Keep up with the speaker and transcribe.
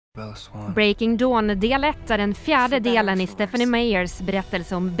Breaking Dawn del 1 är den fjärde delen i Stephanie Meyers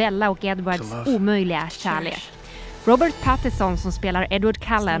berättelse om Bella och Edwards omöjliga kärlek. Robert Pattinson som spelar Edward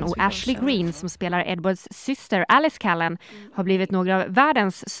Cullen och Ashley Greene som spelar Edwards syster Alice Cullen har blivit några av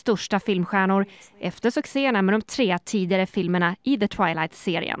världens största filmstjärnor efter succéerna med de 3 tidigare filmerna i The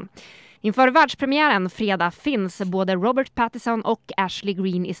Twilight-serien. Inför världspremiären fredag finns både Robert Pattinson och Ashley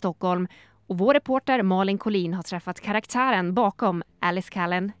Greene i Stockholm. Och vår reporter Malin Collin har träffat karaktären bakom Alice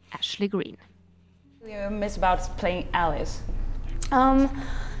Cullen, Ashley Greene. What do you miss about playing Alice?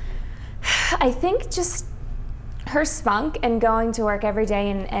 I think just her spunk and going to work every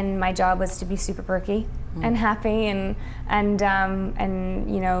day, and my job was to be super perky and happy and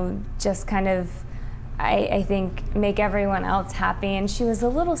you know, just kind of I think make everyone else happy. And she was a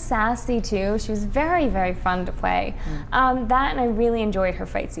little sassy too. She was very, very fun to play. That, and I really enjoyed her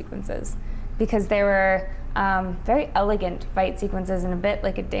fight sequences because they were very elegant fight sequences and a bit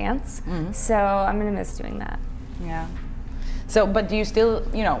like a dance. So I'm gonna miss doing that. Yeah. So, but do you still,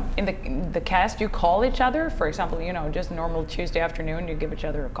 you know, in the cast, you call each other? For example, you know, just normal Tuesday afternoon, you give each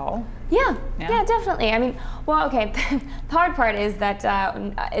other a call? Yeah, definitely. I mean, well, okay, the hard part is that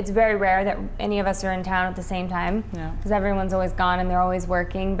it's very rare that any of us are in town at the same time, because everyone's always gone and they're always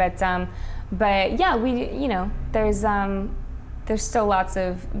working. But yeah, you know, there's still lots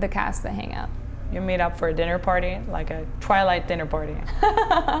of the cast that hang out. You meet up for a dinner party, like a Twilight dinner party.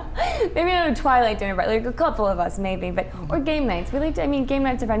 Maybe not a Twilight dinner party, like a couple of us maybe, but or game nights. We like to, I mean, game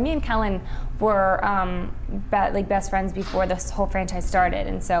nights are fun. Me and Kellen were like best friends before this whole franchise started,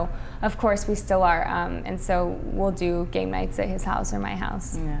 and so of course we still are. And so we'll do game nights at his house or my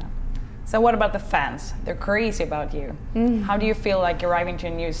house. Yeah. So what about the fans? They're crazy about you. How do you feel like arriving to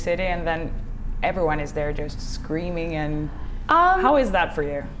a new city and then everyone is there just screaming and? How is that for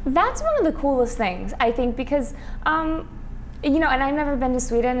you? That's one of the coolest things, I think, because, you know, and I've never been to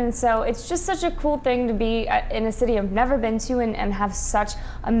Sweden, and so it's just such a cool thing to be in a city I've never been to and have such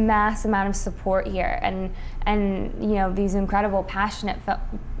a mass amount of support here, and you know, these incredible, passionate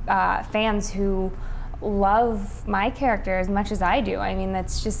fans who love my character as much as I do. I mean,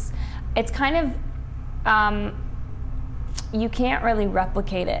 that's just, it's kind of, you can't really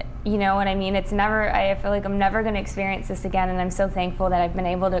replicate it, you know what I mean? It's never, I feel like I'm never going to experience this again, and I'm so thankful that I've been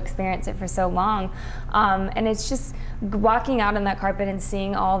able to experience it for so long. And it's just walking out on that carpet and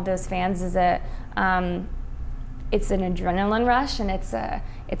seeing all of those fans is it's an adrenaline rush, and it's a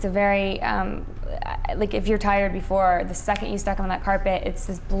very, like if you're tired before, the second you step on that carpet, it's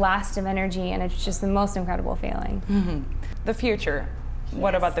this blast of energy, and it's just the most incredible feeling. The future.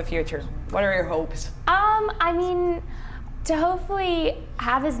 What about the future? What are your hopes? I mean, to hopefully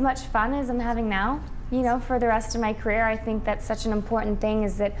have as much fun as I'm having now, you know, for the rest of my career. I think that's such an important thing,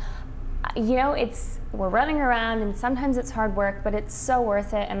 is that, you know, we're running around and sometimes it's hard work, but it's so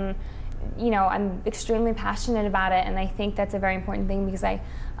worth it, and, you know, I'm extremely passionate about it, and I think that's a very important thing, because I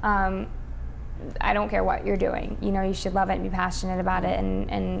don't care what you're doing, you know, you should love it and be passionate about it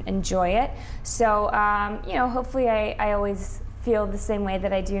and enjoy it. So, you know, hopefully I always feel the same way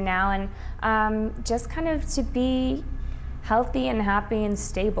that I do now, and just kind of to be healthy and happy and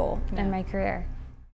stable in my career.